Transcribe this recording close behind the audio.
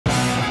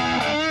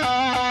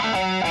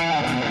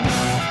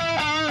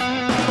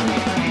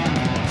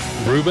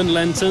Ruben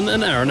Lenton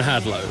and Aaron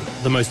Hadlow,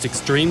 the most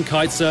extreme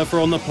kite surfer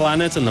on the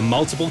planet and the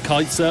multiple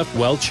kite surf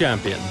world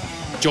champion.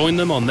 Join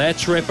them on their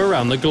trip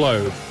around the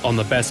globe, on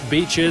the best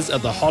beaches,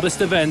 at the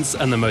hottest events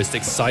and the most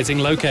exciting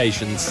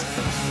locations.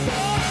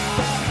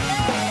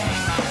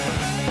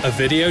 A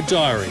video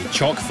diary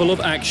chock full of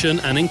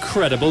action and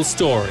incredible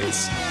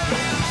stories.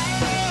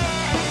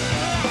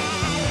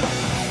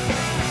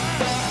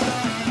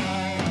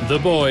 The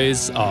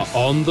boys are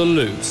on the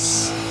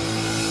loose.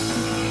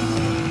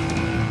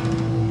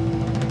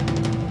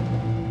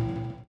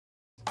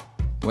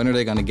 When are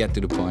they going to get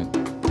to the point?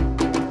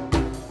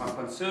 My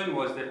concern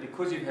was that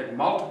because you've had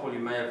multiple, you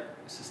may have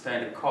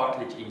sustained a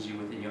cartilage injury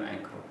within your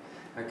ankle.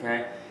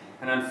 Okay?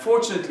 And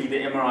unfortunately, the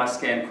MRI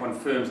scan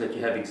confirms that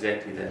you have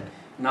exactly that.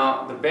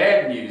 Now, the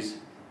bad news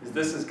is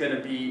this is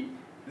going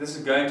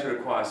to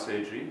require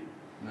surgery.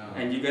 No.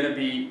 And you're going to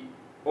be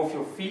off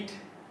your feet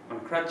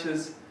on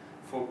crutches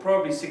for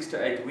probably 6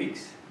 to 8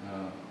 weeks.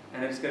 No.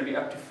 And it's going to be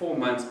up to 4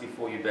 months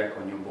before you're back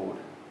on your board.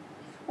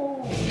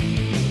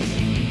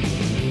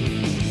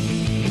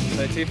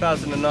 So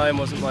 2009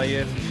 wasn't my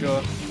year for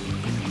sure.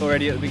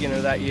 Already at the beginning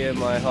of that year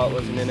my heart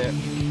wasn't in it,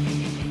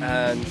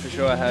 and for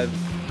sure I had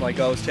my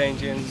goals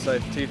changing. So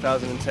for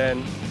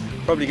 2010,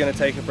 probably going to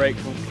take a break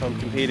from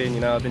competing. You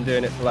know, I've been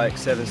doing it for like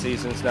 7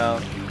 seasons now.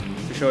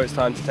 For sure it's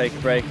time to take a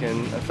break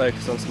and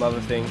focus on some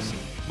other things.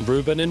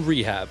 Ruben in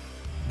rehab.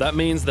 That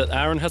means that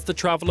Aaron has to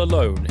travel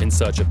alone in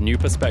search of new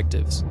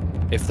perspectives.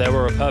 If there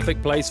were a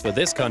perfect place for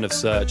this kind of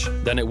search,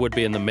 then it would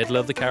be in the middle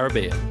of the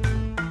Caribbean,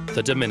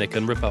 the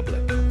Dominican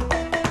Republic.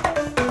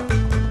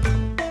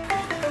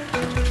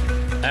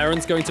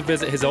 Aaron's going to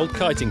visit his old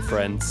kiting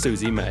friend,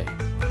 Susanne Mai.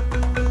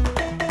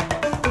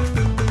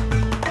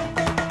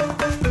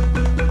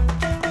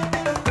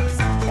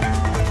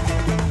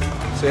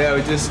 So yeah,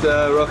 we're just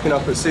rocking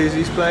up at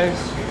Susie's place.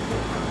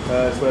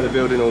 It's where they're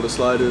building all the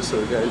sliders, so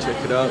we'll go and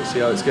check it out, see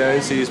how it's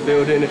going, see who's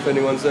building, if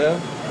anyone's there.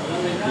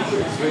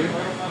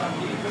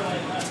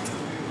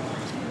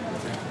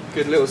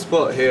 Good little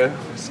spot here.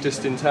 It's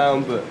just in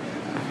town, but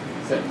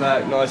set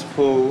back, nice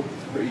pool,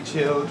 pretty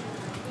chilled.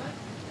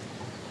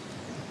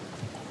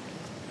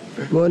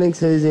 Morning,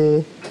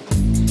 Susie.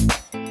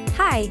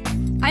 Hi,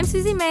 I'm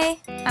Susanne Mai.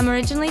 I'm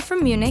originally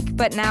from Munich,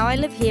 but now I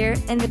live here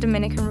in the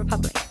Dominican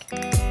Republic.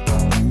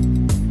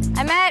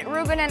 I met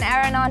Ruben and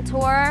Aaron on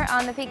tour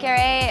on the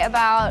PKRA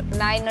about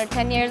 9 or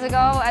 10 years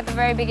ago at the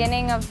very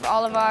beginning of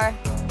all of our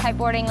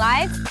kiteboarding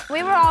lives.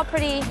 We were all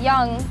pretty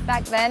young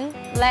back then,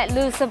 let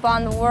loose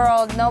upon the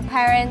world, no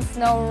parents,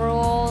 no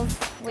rules.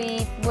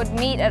 We would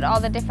meet at all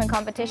the different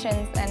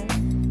competitions, and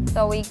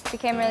so we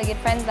became really good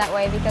friends that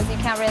way because you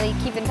can't really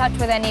keep in touch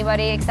with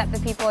anybody except the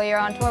people you're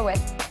on tour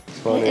with.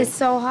 It is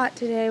so hot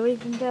today. What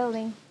have you been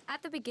building?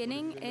 At the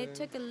beginning, it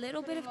took a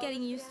little bit of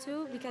getting used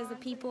to because the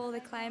people, the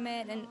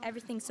climate, and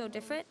everything's so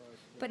different.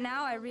 But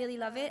now I really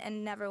love it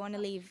and never want to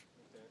leave.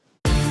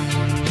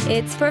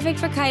 It's perfect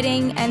for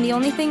kiting, and the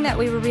only thing that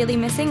we were really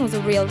missing was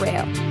a real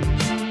rail.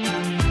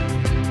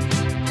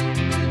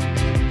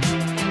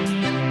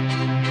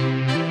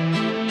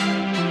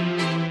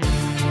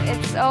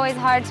 It's always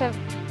hard to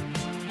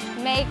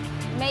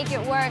make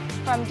it work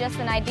from just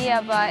an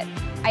idea, but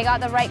I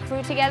got the right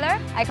crew together.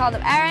 I called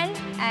up Aaron,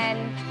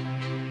 and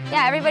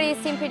yeah, everybody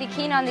seemed pretty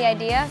keen on the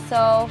idea,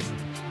 so,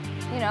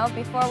 you know,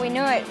 before we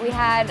knew it, we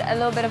had a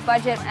little bit of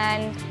budget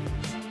and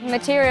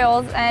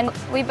materials, and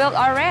we built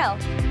our rail.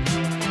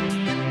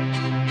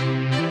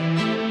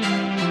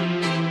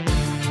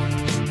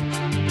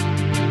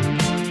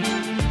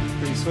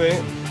 Pretty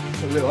sweet.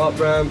 A little up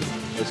ramp.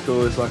 It's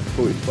cool, it's like a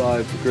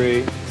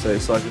 45-degree, so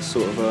it's like a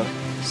sort of a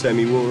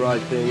semi-wall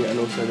ride thing, and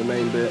also the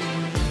main bit.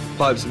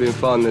 Pipes have been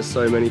fun, there's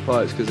so many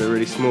pipes because they're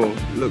really small.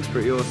 It looks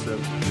pretty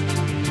awesome.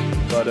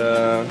 But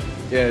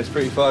yeah, it's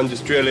pretty fun,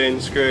 just drilling,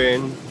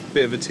 screwing,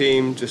 bit of a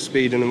team, just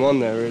speeding them on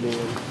there really.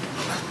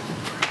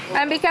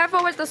 And be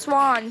careful with the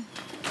swan.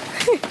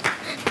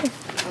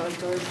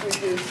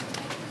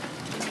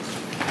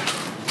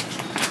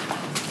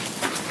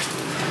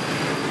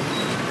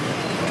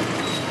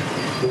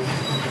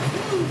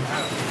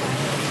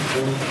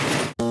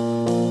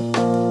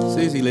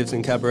 Susie lives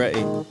in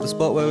Cabaretti. The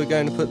spot where we're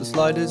going to put the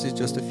sliders is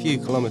just a few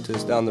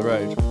kilometres down the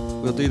road.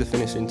 We'll do the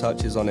finishing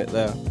touches on it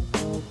there.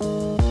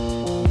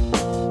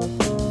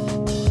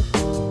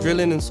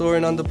 Drilling and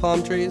sawing under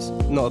palm trees,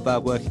 not a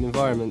bad working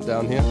environment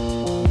down here.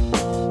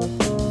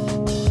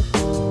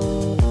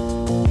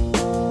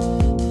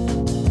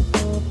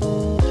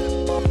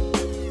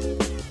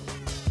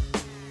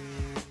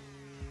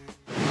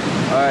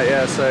 Alright,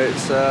 yeah, so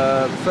it's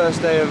the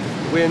first day of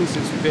wind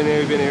since we've been here.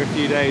 We've been here a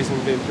few days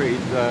and been pretty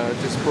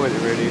disappointed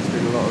really. It's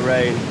been a lot of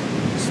rain,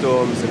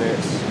 storms, and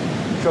it's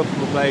a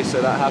tropical place,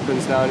 so that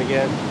happens now and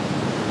again.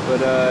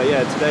 But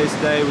yeah, today's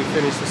the day. We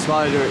finished the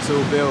slider, it's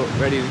all built,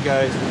 ready to go,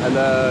 and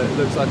it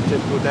looks like a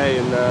typical day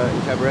in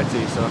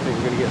Cabaretti, so I think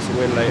we're going to get some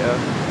wind later,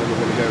 and we're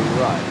going to go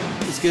right.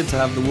 It's good to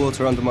have the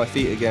water under my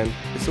feet again.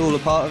 It's all a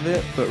part of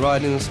it, but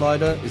riding the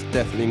slider is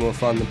definitely more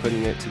fun than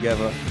putting it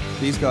together.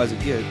 These guys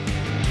are good.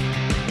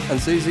 And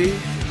Susie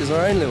is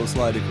our own little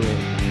slider queen.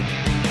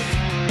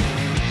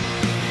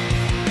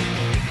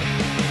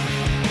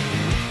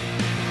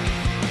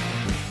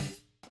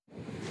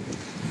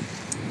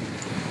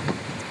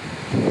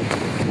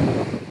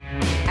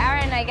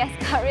 I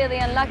guess got really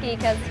unlucky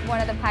because one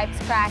of the pipes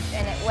cracked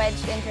and it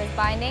wedged into his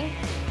binding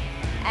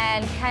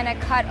and kind of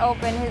cut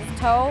open his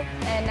toe.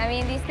 And I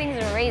mean, these things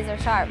are razor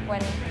sharp when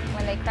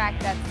they crack.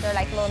 They're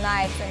like little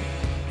knives. And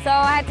so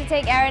I had to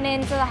take Aaron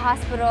into the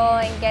hospital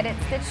and get it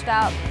stitched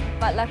up.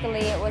 But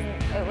luckily, it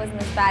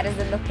wasn't as bad as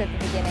it looked at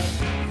the beginning.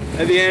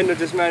 At the end, I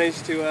just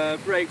managed to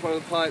break one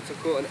of the pipes. I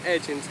caught an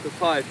edge into the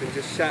pipe and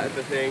just shattered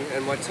the thing,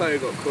 and my toe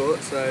got caught,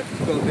 so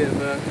I've got a bit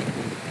of a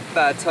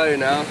bad toe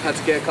now. Had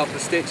to get a couple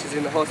of stitches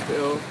in the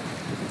hospital.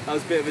 That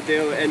was a bit of a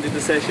deal. It ended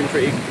the session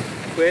pretty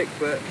quick,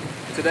 but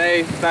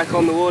today, back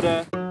on the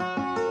water.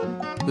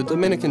 The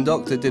Dominican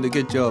doctor did a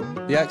good job.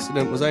 The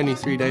accident was only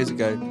 3 days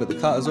ago, but the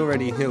cut has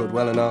already healed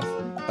well enough.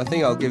 I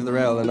think I'll give the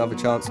rail another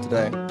chance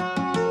today.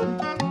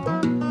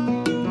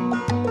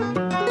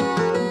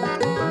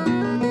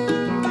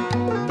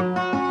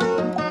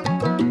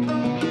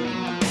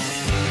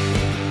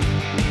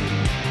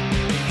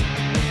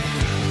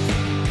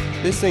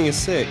 This thing is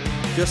sick,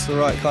 just the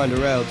right kind of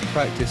rail to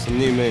practice some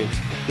new moves.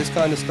 This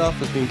kind of stuff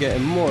has been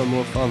getting more and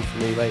more fun for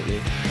me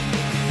lately.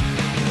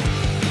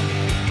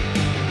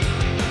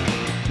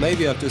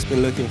 Maybe I've just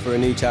been looking for a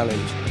new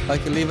challenge. I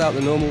could leave out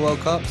the normal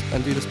World Cups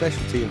and do the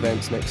specialty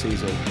events next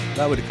season.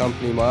 That would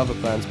accompany my other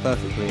plans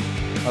perfectly.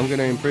 I'm going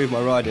to improve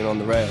my riding on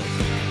the rails.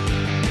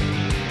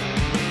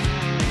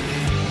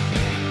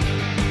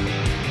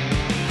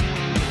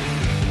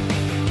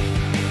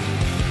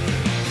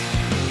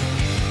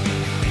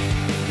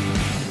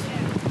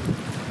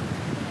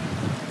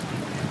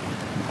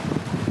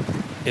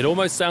 It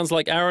almost sounds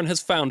like Aaron has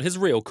found his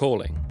real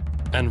calling.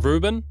 And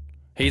Ruben?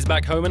 He's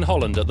back home in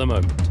Holland at the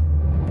moment.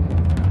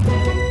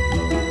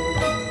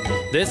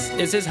 This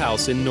is his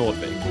house in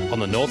Norway, on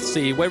the North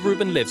Sea, where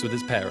Ruben lives with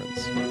his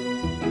parents.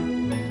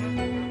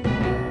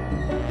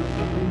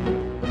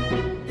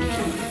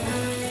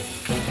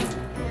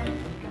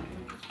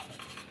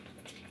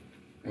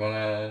 You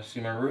wanna see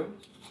my room?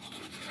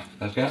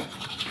 Let's go.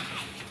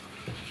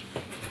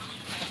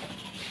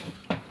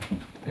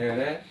 Here it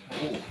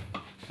is.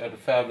 Got a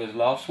fabulous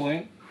love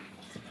swing.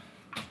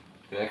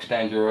 To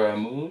extend your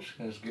moves,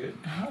 that's good.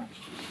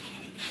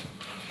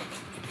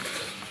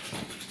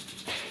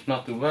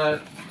 Not too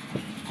bad.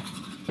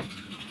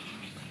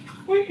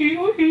 Wee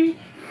wee.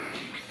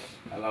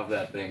 I love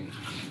that thing.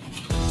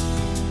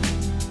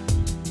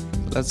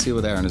 Let's see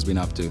what Aaron has been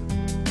up to.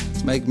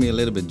 It's making me a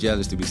little bit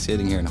jealous to be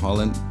sitting here in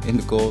Holland, in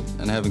the cold,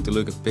 and having to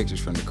look at pictures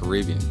from the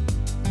Caribbean.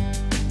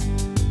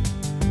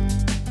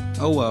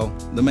 Oh well,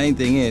 the main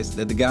thing is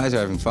that the guys are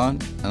having fun,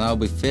 and I'll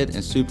be fit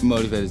and super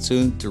motivated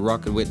soon to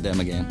rock it with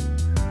them again.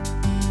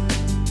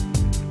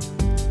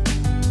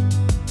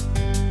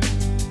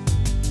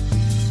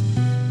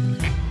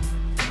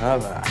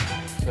 Alright,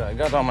 so I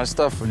got all my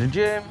stuff for the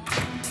gym.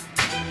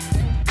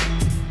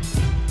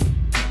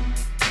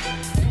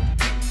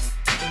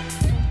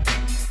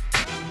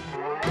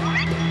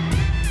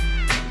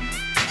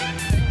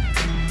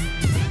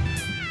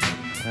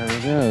 There we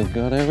go,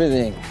 got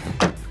everything.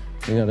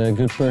 We got a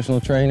good personal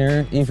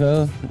trainer,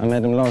 Ivo. I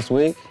met him last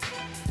week,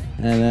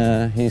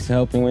 and he's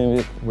helping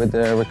me with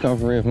the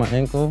recovery of my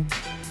ankle.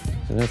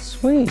 So that's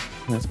sweet.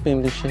 Let's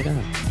beam this shit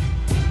out.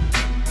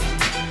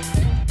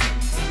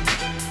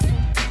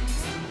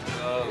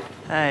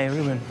 Hi,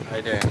 Ruben. How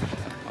you doing?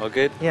 All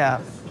good?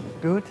 Yeah,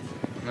 good.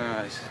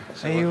 Nice.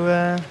 So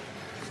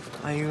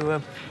Are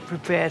you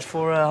prepared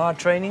for hard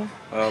training?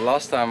 well,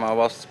 last time I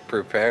was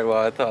prepared,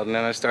 well, I thought, and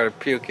then I started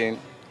puking.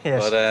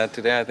 Yes. But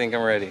today I think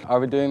I'm ready. Are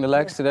we doing the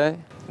legs today?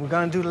 We're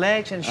gonna do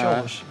legs and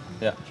shoulders.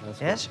 Yeah.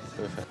 That's Yes?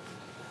 good. Perfect.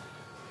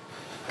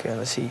 Okay,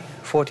 let's see.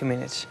 40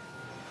 minutes.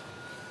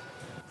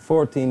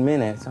 14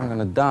 minutes? I'm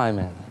gonna die,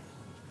 man.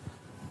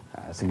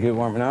 That's a good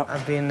warming up.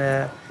 I've been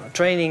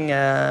training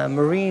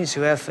Marines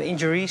who have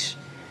injuries,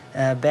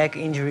 back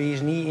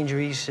injuries, knee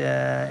injuries,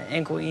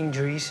 ankle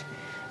injuries.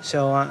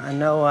 So I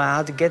know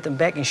how to get them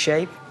back in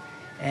shape.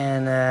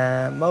 And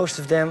most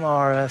of them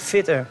are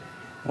fitter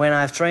when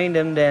I've trained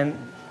them than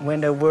when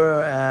they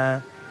were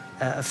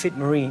a fit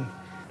Marine.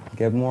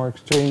 Get more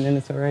extreme than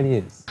it already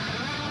is.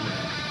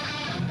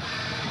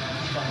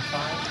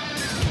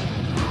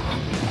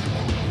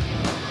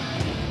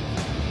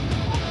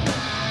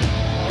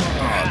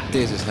 Oh,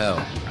 this is hell.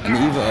 And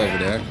Eva over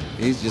there,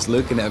 he's just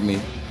looking at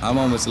me. I'm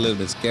almost a little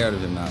bit scared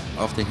of him now,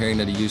 after hearing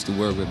that he used to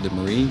work with the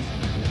Marines.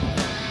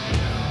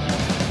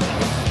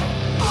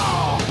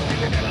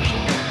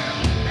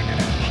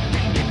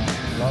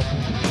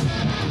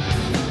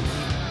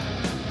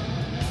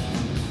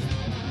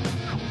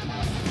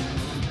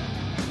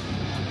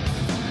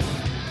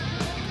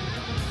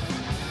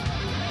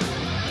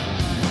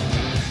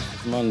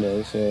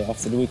 Monday, so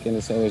after the weekend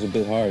it's always a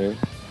bit harder.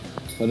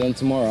 But then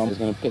tomorrow he's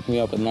gonna pick me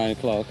up at 9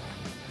 o'clock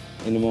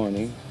in the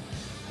morning,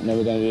 and then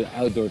we're gonna do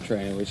outdoor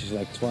training, which is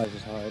like twice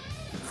as hard.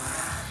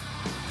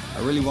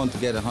 I really want to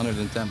get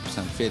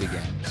 110% fit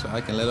again, so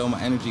I can let all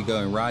my energy go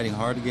in riding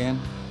hard again.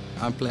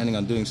 I'm planning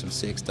on doing some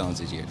 6 tons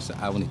this year, so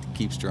I will need to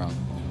keep strong.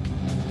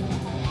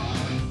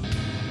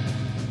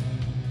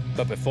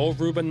 But before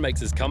Ruben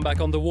makes his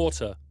comeback on the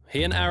water,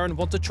 he and Aaron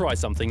want to try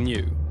something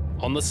new,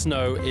 on the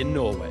snow in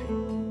Norway.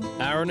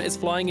 Aaron is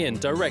flying in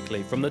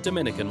directly from the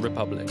Dominican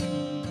Republic.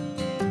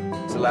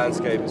 The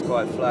landscape is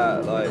quite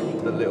flat, like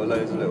the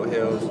loads of little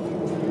hills,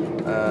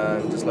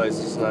 and just loads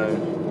of snow.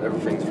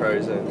 Everything's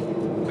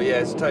frozen. But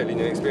yeah, it's a totally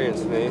new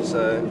experience for me,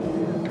 so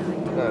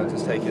no,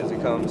 just take it as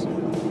it comes.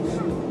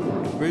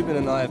 Ruben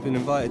and I have been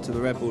invited to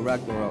the Red Bull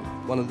Ragnarok,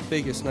 one of the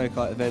biggest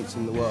snowkite events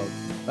in the world.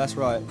 That's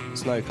right,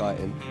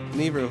 snowkiting.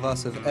 Neither of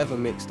us have ever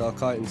mixed our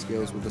kiting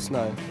skills with the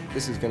snow.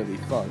 This is going to be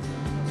fun.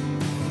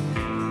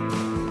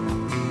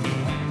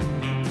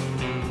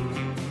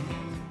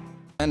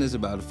 And is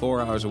about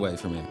 4 hours away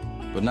from here,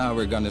 but now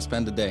we're going to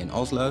spend the day in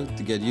Oslo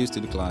to get used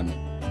to the climate.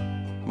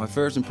 My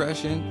first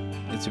impression,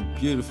 it's a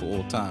beautiful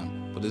old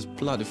town, but it's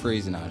bloody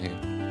freezing out here.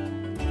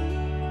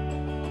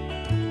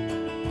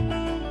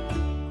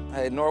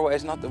 Hey, Norway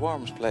is not the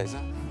warmest place,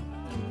 huh?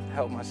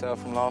 Help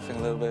myself from laughing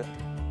a little bit.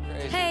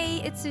 Crazy.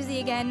 Hey, it's Susie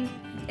again.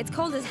 It's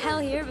cold as hell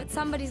here, but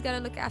somebody's got to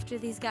look after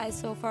these guys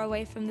so far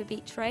away from the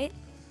beach, right?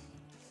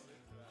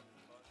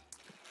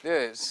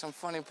 Dude, some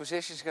funny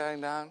positions going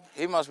down.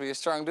 He must be a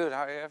strong dude.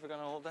 How are you ever going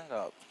to hold that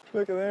up?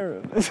 Look at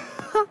Aaron.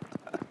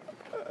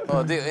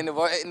 Oh, dude, in the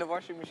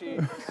washing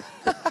machine.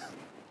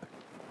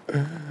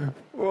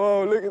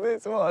 Whoa, look at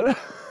this one.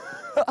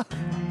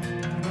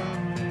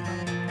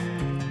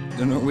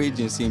 The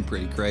Norwegians seem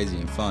pretty crazy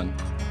and fun.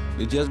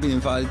 We've just been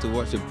invited to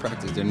watch them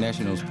practice their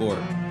national sport.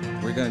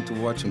 We're going to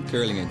watch them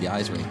curling at the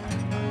ice rink.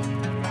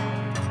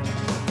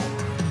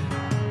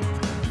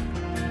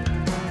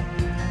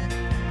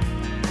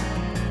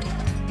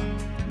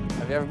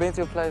 Have you ever been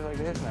to a place like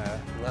this?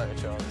 No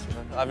chance.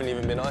 I haven't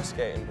even been ice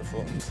skating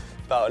before.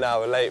 About an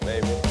hour late,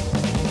 maybe.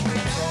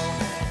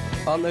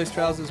 Aren't those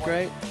trousers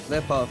great?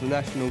 They're part of the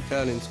national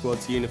curling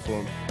squad's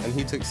uniform, and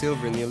he took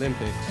silver in the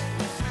Olympics.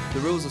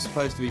 The rules are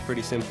supposed to be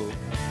pretty simple.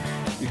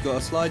 You've got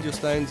to slide your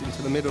stones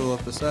into the middle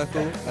of the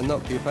circle and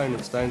knock the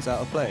opponent's stones out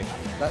of play.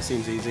 That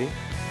seems easy.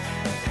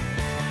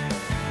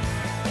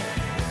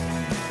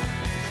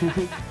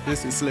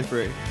 This is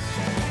slippery.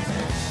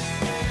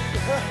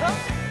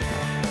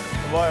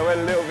 Boy, I went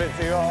a little bit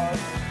too hard.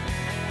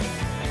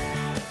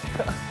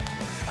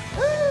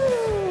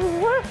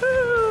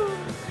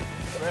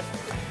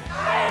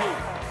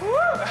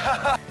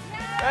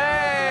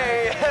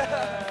 Hey!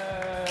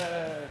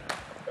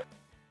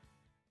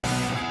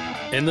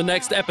 In the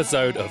next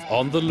episode of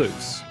On the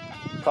Loose.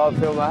 Can't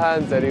feel my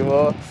hands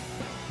anymore.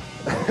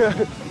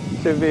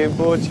 Should be in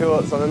board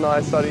shorts on a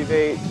nice sunny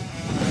beach.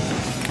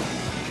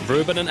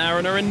 Ruben and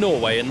Aaron are in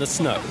Norway in the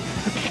snow.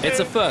 It's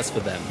a first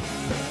for them.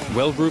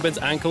 Will Ruben's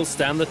ankles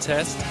stand the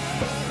test?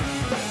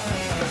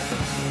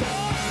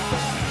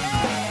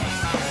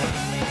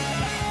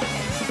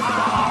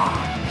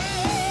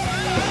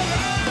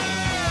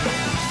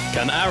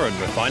 Can Aaron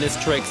refine his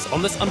tricks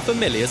on this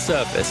unfamiliar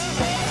surface?